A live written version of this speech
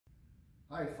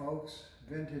Hi folks,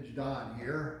 Vintage Don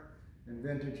here in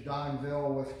Vintage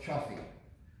Donville with Chuffy.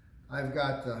 I've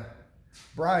got the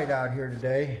bride out here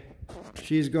today.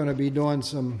 She's going to be doing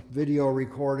some video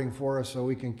recording for us so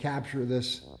we can capture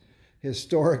this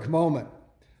historic moment.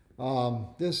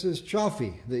 This is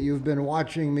Chuffy that you've been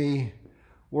watching me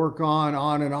work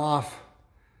on and off.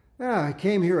 I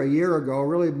came here a year ago,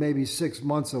 really maybe 6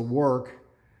 months of work.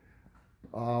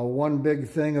 One big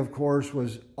thing, of course,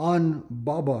 was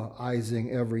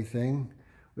un-Bubba-izing everything.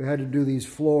 We had to do these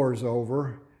floors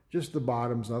over, just the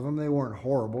bottoms of them. They weren't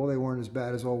horrible. They weren't as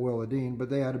bad as old Willadine, but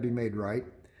they had to be made right.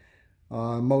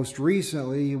 Most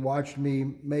recently, you watched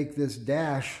me make this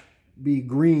dash be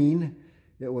green.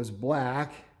 It was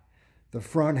black. The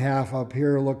front half up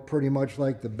here looked pretty much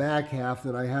like the back half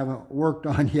that I haven't worked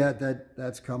on yet.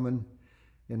 That's coming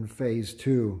in phase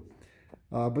 2.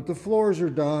 But the floors are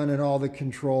done and all the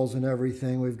controls and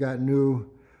everything. We've got new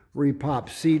repop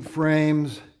seat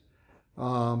frames,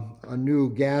 a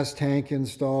new gas tank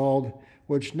installed,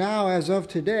 which now, as of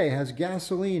today, has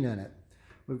gasoline in it.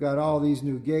 We've got all these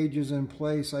new gauges in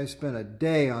place. I spent a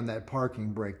day on that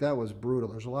parking brake. That was brutal.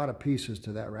 There's a lot of pieces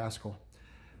to that rascal.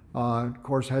 Of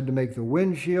course, had to make the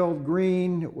windshield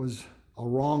green. It was a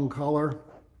wrong color.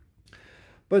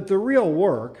 But the real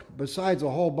work, besides a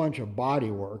whole bunch of body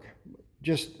work,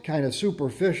 just kind of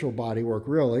superficial body work,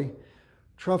 really.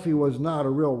 Chuffy was not a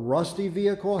real rusty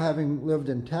vehicle, having lived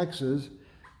in Texas,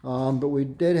 but we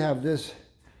did have this,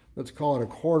 let's call it a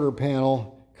quarter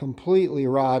panel, completely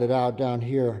rotted out down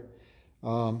here.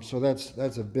 So that's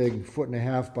a big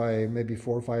 1.5 by maybe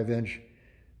 4 or 5 inch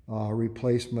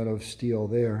replacement of steel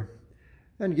there.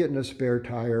 And getting a spare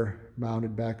tire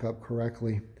mounted back up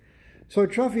correctly. So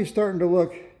Chuffy's starting to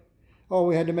look. Oh,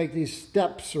 we had to make these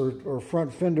steps or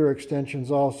front fender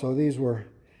extensions also. These were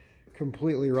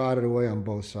completely rotted away on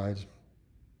both sides.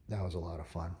 That was a lot of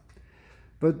fun.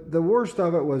 But the worst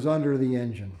of it was under the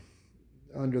engine,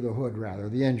 under the hood rather,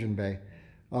 the engine bay.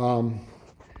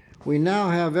 We now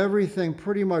have everything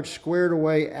pretty much squared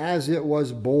away as it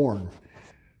was born.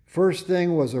 First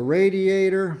thing was a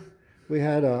radiator. We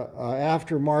had a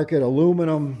aftermarket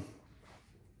aluminum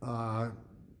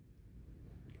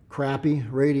crappy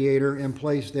radiator in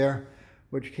place there,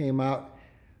 which came out.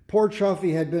 Poor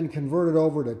Chuffy had been converted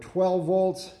over to 12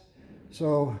 volts,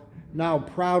 so now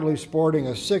proudly sporting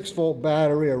a 6-volt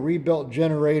battery, a rebuilt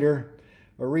generator,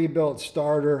 a rebuilt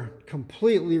starter,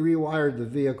 completely rewired the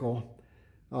vehicle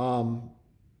to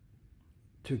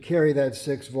carry that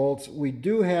 6 volts. We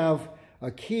do have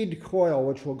a keyed coil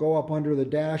which will go up under the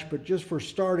dash, but just for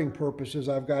starting purposes,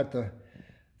 I've got the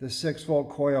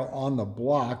 6-volt coil on the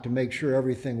block to make sure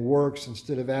everything works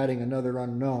instead of adding another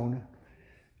unknown.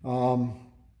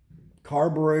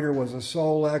 Carburetor was a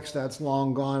Solex, that's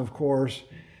long gone, of course.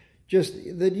 Just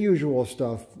the usual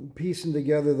stuff, piecing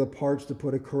together the parts to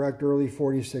put a correct early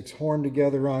 46 horn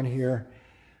together on here.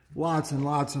 Lots and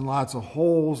lots and lots of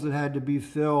holes that had to be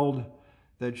filled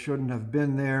that shouldn't have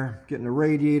been there. Getting a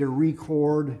radiator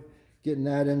record, getting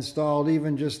that installed.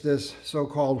 Even just this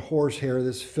so-called horsehair,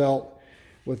 this felt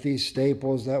with these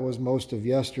staples, that was most of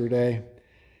yesterday.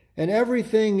 And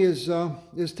everything is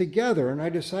together, and I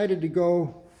decided to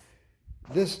go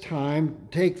this time,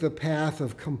 take the path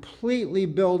of completely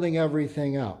building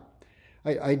everything out.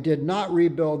 I did not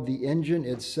rebuild the engine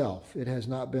itself. It has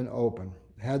not been open.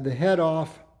 Had the head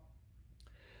off.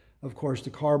 Of course,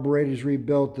 the carburetor's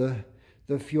rebuilt,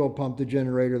 the fuel pump, the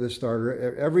generator, the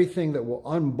starter. Everything that will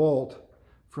unbolt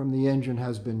from the engine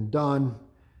has been done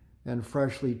and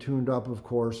freshly tuned up, of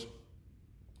course.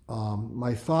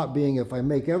 My thought being, if I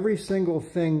make every single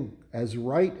thing as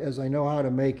right as I know how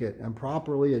to make it and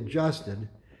properly adjusted,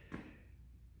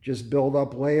 just build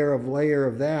up layer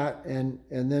of that, and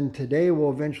then today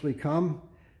will eventually come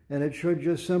and it should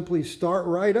just simply start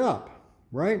right up,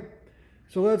 right?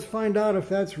 So let's find out if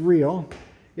that's real.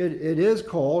 It is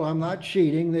cold, I'm not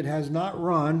cheating, it has not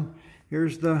run.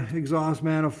 Here's the exhaust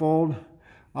manifold,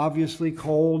 obviously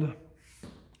cold.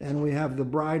 And we have the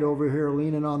bride over here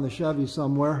leaning on the Chevy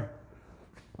somewhere.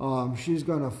 She's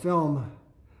going to film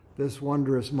this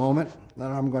wondrous moment.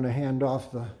 Then I'm going to hand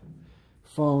off the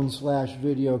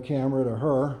phone/video camera to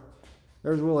her.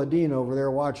 There's Willadine over there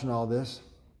watching all this.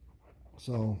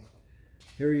 So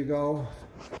here you go.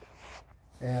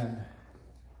 And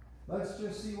let's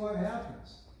just see what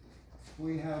happens.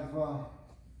 We have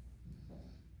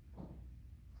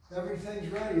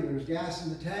everything's ready. There's gas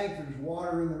in the tank. There's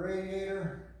water in the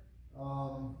radiator.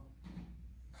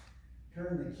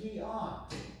 Turn the key on.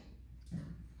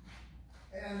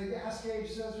 And the gas gauge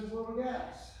says there's a little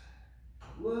gas.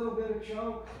 A little bit of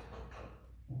choke.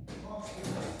 Pump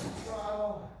the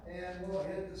throttle, and we'll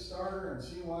hit the starter and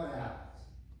see what happens.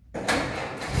 Wasn't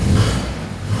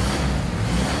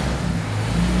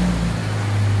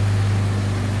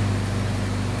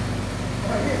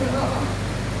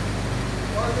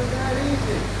that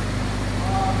easy.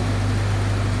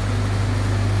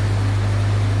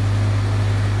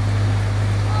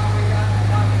 We got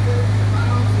about 50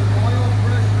 pounds of oil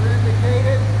pressure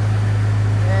indicated,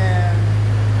 and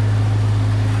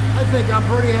I think I'm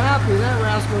pretty happy. That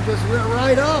rascal just went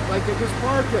right up. I could just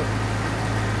park it.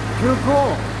 Too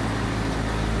cool.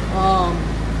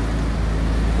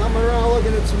 Coming around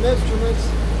looking at some instruments.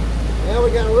 Yeah,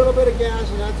 we got a little bit of gas,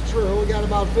 and that's true. We got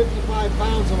about 55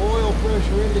 pounds of oil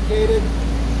pressure indicated.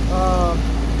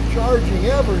 Charging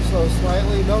ever so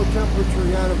slightly. No temperature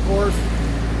yet, of course.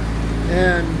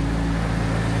 And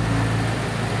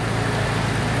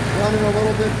running a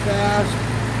little bit fast.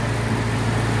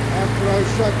 After I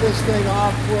shut this thing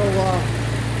off,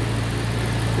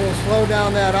 we'll slow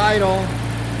down that idle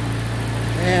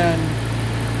and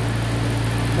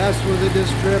mess with the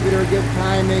distributor, get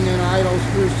timing and idle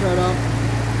screw set up.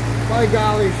 By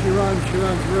golly, she runs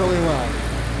really well.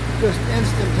 Just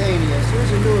instantaneous.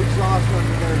 There's a new exhaust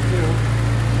under there too.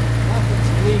 Nothing's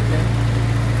leaking.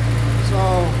 So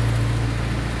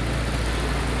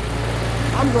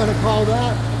I'm going to call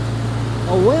that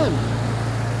a win.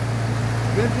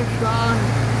 Vintage Don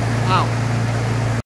out.